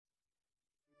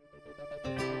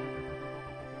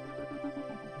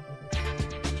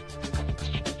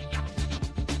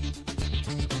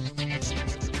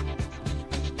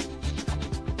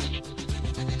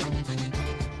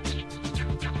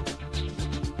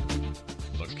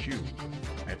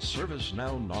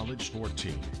ServiceNow Knowledge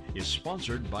 14 is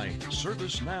sponsored by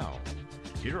ServiceNow.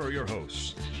 Here are your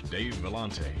hosts, Dave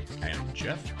Vellante and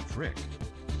Jeff Frick.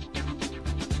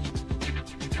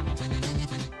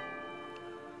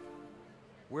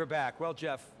 We're back. Well,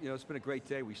 Jeff, it's been a great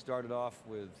day. We started off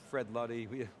with Fred Luddy.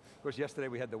 Of course, yesterday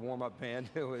we had the warm-up band.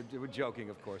 We're joking,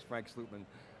 of course. Frank Slootman,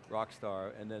 rock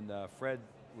star, and then Fred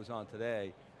was on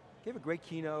today. Gave a great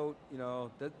keynote.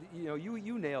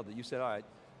 You nailed it. You said, all right,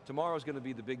 tomorrow's going to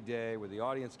be the big day where the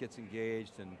audience gets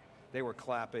engaged, and they were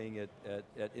clapping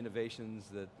at innovations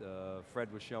that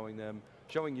Fred was showing them,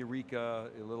 showing Eureka,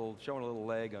 showing a little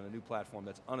leg on a new platform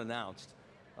that's unannounced,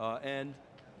 and.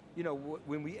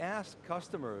 When we ask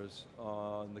customers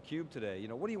on theCUBE today,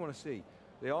 what do you want to see?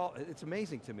 It's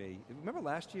amazing to me. Remember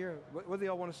last year, what do they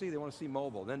all want to see? They want to see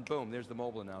mobile. Then boom, there's the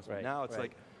mobile announcement. Right, now it's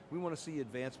like, we want to see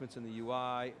advancements in the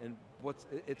UI, and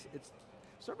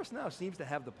ServiceNow seems to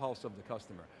have the pulse of the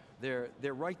customer. They're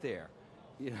right there,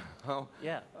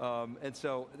 Yeah. And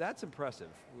so that's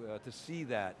impressive to see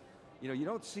that. You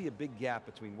don't see a big gap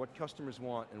between what customers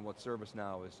want and what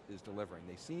ServiceNow is delivering.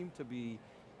 They seem to be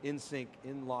in sync,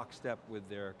 in lockstep with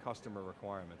their customer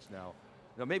requirements. Now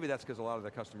maybe that's because a lot of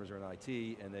their customers are in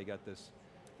IT and they got this,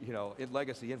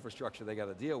 legacy infrastructure they got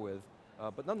to deal with.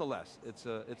 But nonetheless,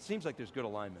 it seems like there's good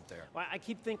alignment there. Well, I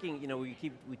keep thinking, we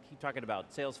keep talking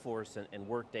about Salesforce and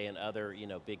Workday and other,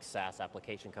 big SaaS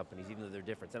application companies, even though they're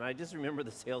different. And I just remember the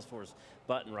Salesforce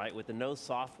button, right, with the no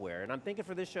software. And I'm thinking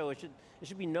for this show, it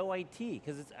should be no IT,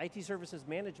 because it's IT services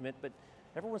management, but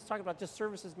everyone's talking about just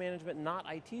services management, not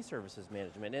IT services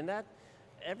management. And that,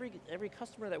 every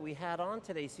customer that we had on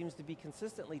today seems to be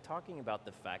consistently talking about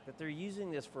the fact that they're using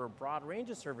this for a broad range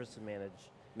of service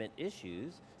management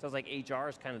issues. Sounds like HR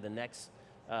is kind of the next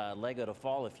Lego to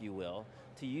fall, if you will,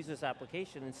 to use this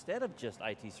application instead of just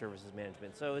IT services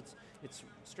management. So it's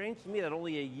strange to me that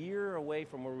only a year away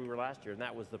from where we were last year, and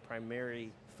that was the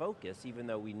primary focus, even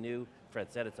though we knew,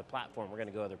 Fred said it's a platform, we're going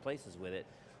to go other places with it,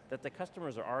 that the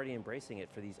customers are already embracing it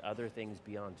for these other things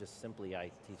beyond just simply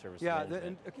IT services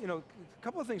management. Yeah, and a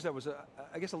couple of things that was,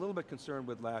 I guess, a little bit concerned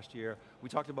with last year. We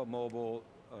talked about mobile.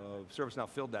 ServiceNow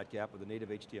filled that gap with a native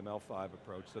HTML5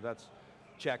 approach, so that's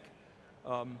check.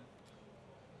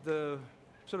 The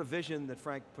sort of vision that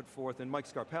Frank put forth, and Mike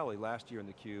Scarpelli last year in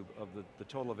theCUBE, of the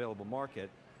total available market,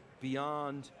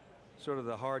 beyond sort of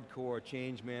the hardcore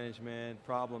change management,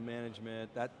 problem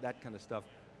management, that kind of stuff.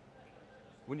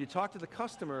 When you talk to the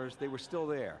customers, they were still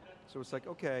there. So it's like,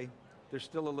 okay, there's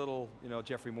still a little,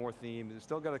 Jeffrey Moore theme, they've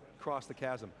still got to cross the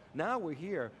chasm. Now we're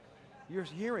here, you're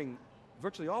hearing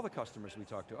virtually all the customers we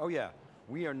talk to, oh yeah,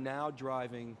 we are now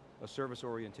driving a service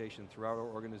orientation throughout our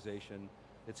organization.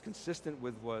 It's consistent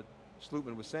with what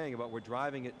Slootman was saying about we're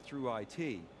driving it through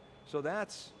IT. So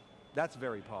that's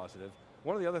very positive.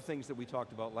 One of the other things that we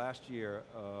talked about last year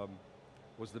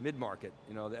was the mid-market,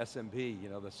 the SMB,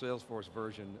 the Salesforce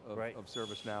version of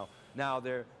ServiceNow. Now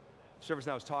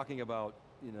ServiceNow is talking about,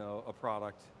 a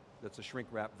product that's a shrink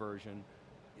wrap version.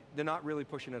 They're not really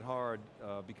pushing it hard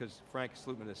because Frank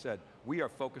Slootman has said, we are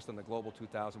focused on the Global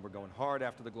 2000, we're going hard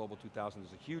after the Global 2000,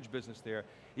 there's a huge business there.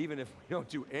 Even if we don't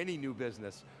do any new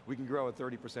business, we can grow at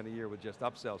 30% a year with just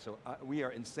upsell, so we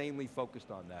are insanely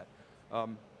focused on that.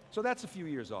 So that's a few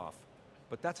years off,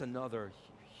 but that's another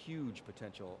huge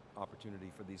potential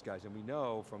opportunity for these guys, and we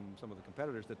know from some of the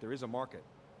competitors that there is a market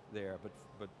there,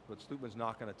 but Slootman's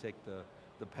not going to take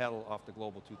the pedal off the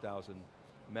Global 2000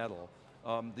 metal.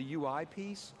 The UI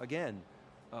piece, again,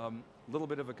 a little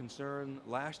bit of a concern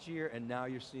last year, and now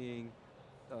you're seeing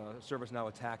ServiceNow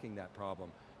attacking that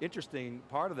problem. Interesting,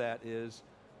 part of that is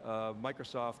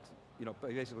Microsoft,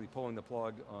 basically pulling the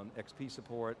plug on XP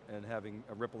support and having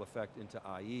a ripple effect into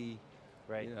IE.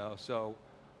 Right.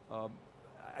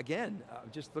 Again,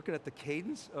 just looking at the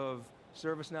cadence of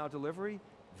ServiceNow delivery,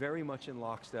 very much in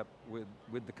lockstep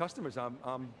with the customers.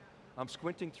 I'm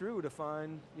squinting through to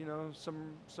find,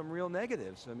 some real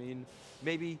negatives. I mean,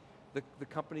 maybe the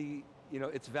company,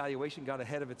 its valuation got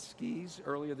ahead of its skis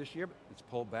earlier this year, but it's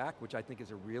pulled back, which I think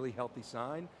is a really healthy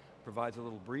sign, provides a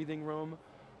little breathing room,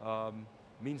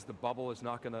 means the bubble is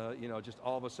not going to, just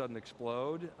all of a sudden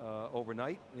explode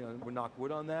overnight. We'll knock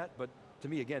wood on that, but to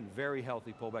me, again, very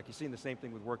healthy pullback. You're seeing the same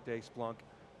thing with Workday, Splunk,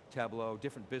 Tableau,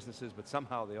 different businesses, but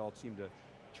somehow they all seem to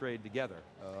trade together.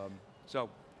 So,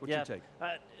 what's your take?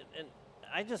 And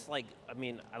I just like,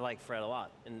 I like Fred a lot,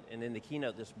 and in the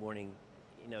keynote this morning,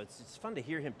 it's fun to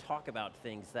hear him talk about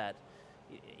things that,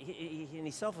 and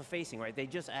he's self-effacing, right? They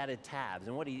just added tabs,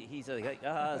 and he's like,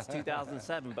 it's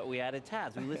 2007, but we added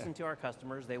tabs. We listened to our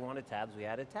customers, they wanted tabs, we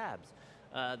added tabs.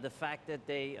 The fact that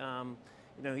they,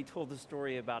 he told the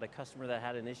story about a customer that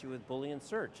had an issue with Boolean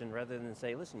search, and rather than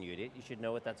say, listen, you idiot, you should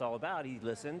know what that's all about, he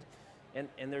listened,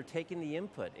 and they're taking the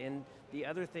input. And the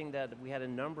other thing that we had a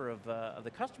number of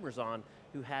the customers on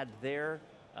who had their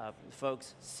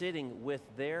folks sitting with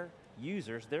their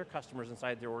users, their customers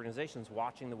inside their organizations,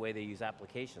 watching the way they use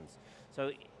applications.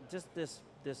 So just this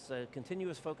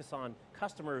continuous focus on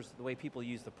customers, the way people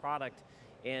use the product,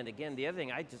 and again, the other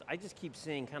thing, I just keep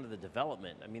seeing kind of the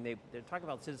development. I mean, they're talking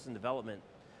about citizen development,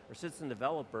 or citizen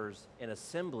developers in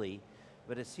assembly,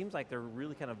 but it seems like they're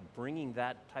really kind of bringing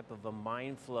that type of a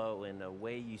mind flow and a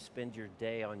way you spend your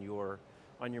day on your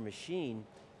machine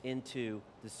into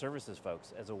the services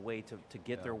folks as a way to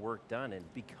get their work done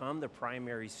and become the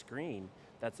primary screen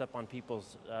that's up on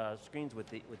people's screens with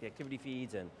the activity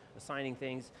feeds and assigning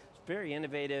things. It's very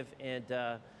innovative, and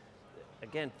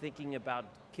again, thinking about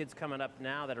kids coming up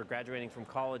now that are graduating from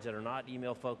college that are not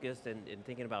email focused, and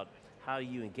thinking about how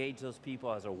you engage those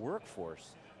people as a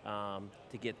workforce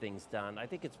to get things done. I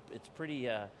think it's pretty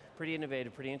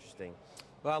innovative, pretty interesting.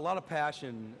 Well, a lot of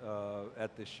passion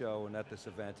at this show and at this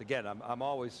event. Again, I'm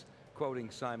always quoting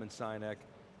Simon Sinek.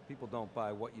 People don't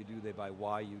buy what you do, they buy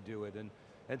why you do it.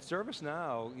 And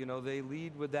ServiceNow, they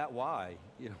lead with that why.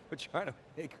 We're trying to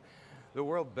make the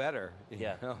world better.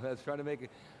 That's trying to make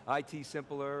IT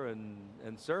simpler and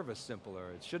service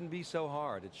simpler. It shouldn't be so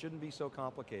hard. It shouldn't be so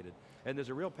complicated. And there's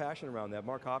a real passion around that.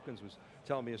 Mark Hopkins was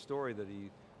telling me a story that he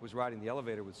was riding the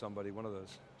elevator with somebody, one of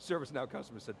those ServiceNow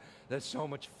customers said, there's so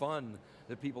much fun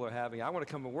that people are having. I want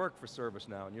to come and work for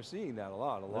ServiceNow, and you're seeing that a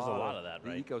lot. There's a lot of that,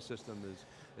 right? The ecosystem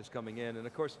is coming in, and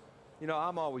of course,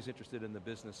 I'm always interested in the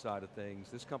business side of things.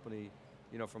 This company,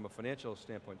 from a financial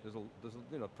standpoint, there's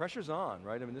pressure's on,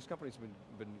 right? I mean, this company's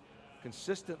been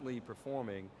consistently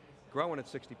performing, growing at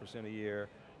 60% a year.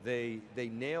 They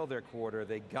nail their quarter,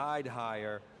 they guide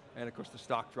higher, and of course the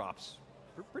stock drops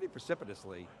pretty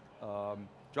precipitously.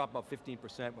 Dropped about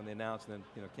 15% when they announced, and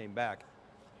then came back.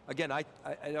 Again, I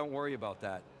don't worry about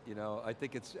that. I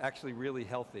think it's actually really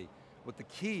healthy. What the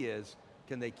key is,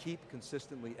 can they keep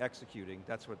consistently executing?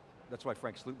 That's why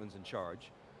Frank Slootman's in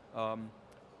charge.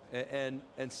 And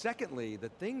secondly, the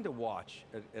thing to watch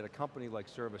at a company like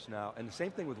ServiceNow, and the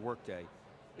same thing with Workday,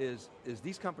 is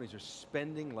these companies are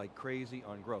spending like crazy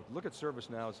on growth. Look at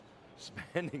ServiceNow's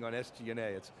spending on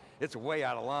SG&A. It's way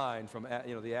out of line from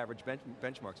the average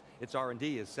benchmarks. Its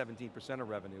R&D is 17% of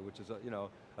revenue, which is a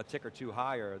tick or two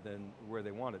higher than where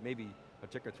they want it. Maybe a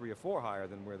tick or 3 or 4 higher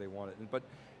than where they want it. But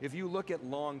if you look at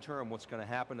long term, what's going to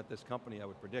happen at this company, I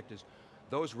would predict, is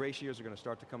those ratios are going to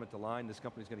start to come into line. This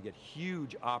company's going to get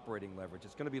huge operating leverage.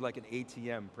 It's going to be like an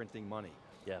ATM printing money.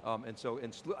 Yeah. I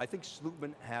think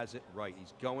Slootman has it right.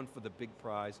 He's going for the big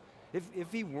prize.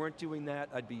 If he weren't doing that,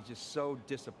 I'd be just so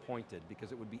disappointed,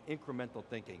 because it would be incremental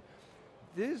thinking.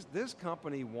 This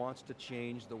company wants to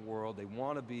change the world. They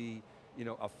want to be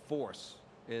a force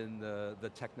in the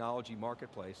technology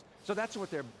marketplace. So that's what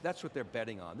they're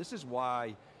betting on. This is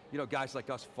why guys like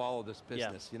us follow this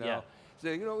business. So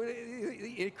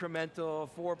incremental,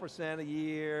 4% a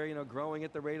year, growing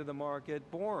at the rate of the market,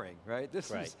 boring, right?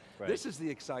 This is the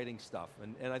exciting stuff,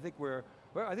 and I think we're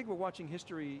watching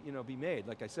history, be made.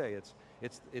 Like I say,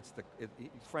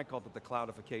 Frank called it the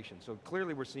cloudification. So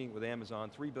clearly we're seeing it with Amazon,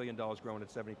 $3 billion growing at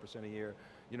 70% a year.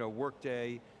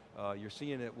 Workday, you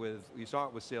saw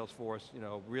it with Salesforce,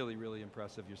 really, really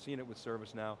impressive. You're seeing it with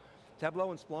ServiceNow.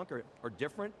 Tableau and Splunk are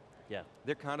different. Yeah.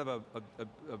 They're kind of a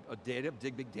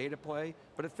big data play,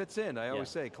 but it fits in. I always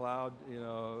say cloud,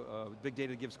 big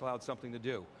data gives cloud something to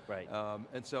do. Right.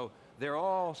 And so they're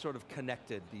all sort of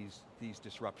connected, these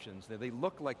disruptions. They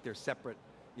look like they're separate,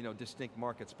 distinct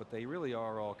markets, but they really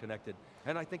are all connected.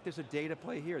 And I think there's a data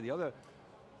play here. The other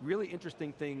really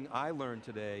interesting thing I learned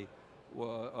today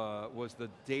was the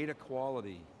data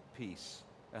quality piece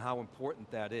and how important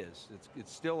that is.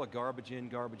 It's still a garbage in,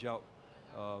 garbage out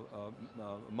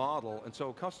model, and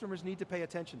so customers need to pay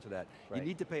attention to that. Right. You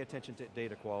need to pay attention to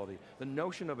data quality. The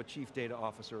notion of a chief data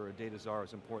officer or a data czar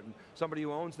is important. Somebody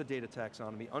who owns the data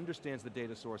taxonomy, understands the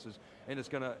data sources, and is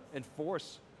going to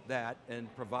enforce that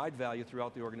and provide value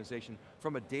throughout the organization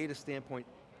from a data standpoint,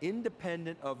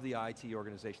 independent of the IT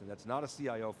organization. That's not a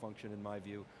CIO function in my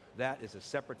view. That is a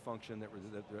separate function that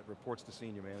reports to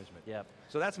senior management. Yep.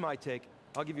 So that's my take.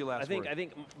 I'll give you last word. I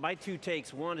think my two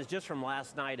takes, one is just from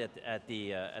last night at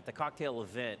the cocktail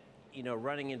event,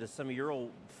 running into some of your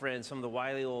old friends, some of the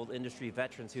wily old industry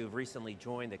veterans who have recently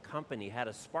joined the company, had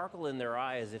a sparkle in their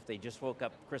eye as if they just woke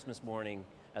up Christmas morning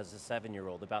as a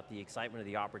 7-year-old about the excitement of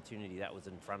the opportunity that was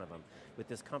in front of them. With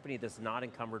this company that's not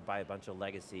encumbered by a bunch of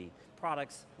legacy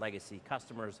products, legacy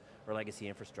customers, or legacy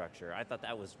infrastructure. I thought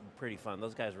that was pretty fun.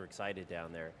 Those guys were excited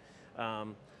down there.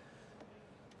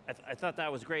 I thought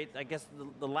that was great. I guess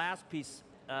the last piece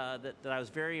that I was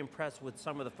very impressed with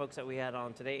some of the folks that we had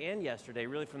on today and yesterday,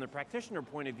 really from the practitioner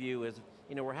point of view is,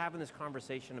 we're having this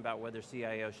conversation about whether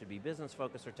CIO should be business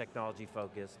focused or technology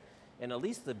focused, and at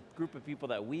least the group of people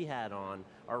that we had on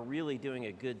are really doing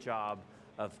a good job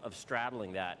of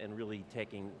straddling that and really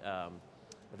taking a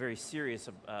very serious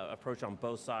approach on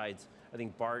both sides. I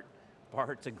think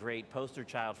Bart's a great poster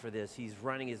child for this. He's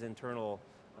running his internal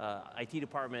IT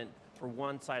department for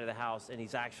one side of the house, and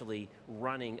he's actually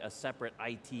running a separate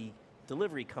IT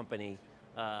delivery company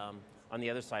on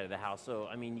the other side of the house. So,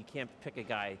 I mean, you can't pick a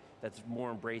guy that's more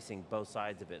embracing both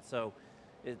sides of it. So,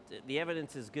 the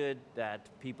evidence is good that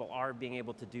people are being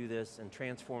able to do this and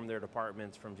transform their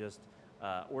departments from just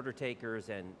order takers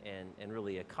and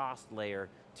really a cost layer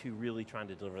to really trying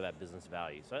to deliver that business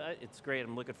value. So it's great.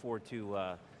 I'm looking forward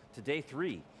to day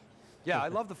 3. Yeah, I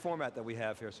love the format that we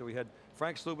have here. So we had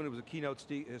Frank Slubin, who was a keynote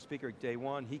speaker day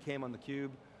 1. He came on theCUBE,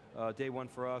 day 1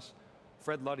 for us.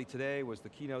 Fred Luddy today was the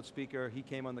keynote speaker. He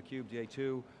came on theCUBE, day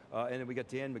 2. And then we got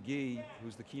Dan McGee,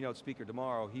 who's the keynote speaker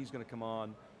tomorrow. He's going to come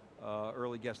on,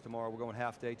 early guest tomorrow. We're going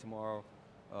half day tomorrow.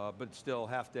 But still,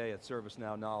 half day at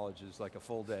ServiceNow Knowledge is like a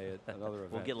full day at another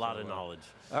event. We'll get a lot of knowledge.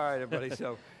 All right, everybody,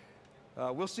 so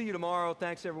we'll see you tomorrow.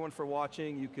 Thanks everyone for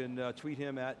watching. You can tweet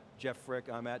him at Jeff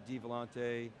Frick. I'm at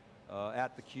Vellante.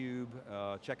 At theCUBE.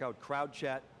 Check out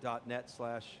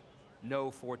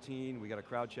crowdchat.net/know14. We got a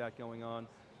crowd chat going on.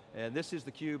 And this is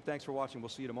theCUBE. Thanks for watching. We'll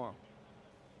see you tomorrow.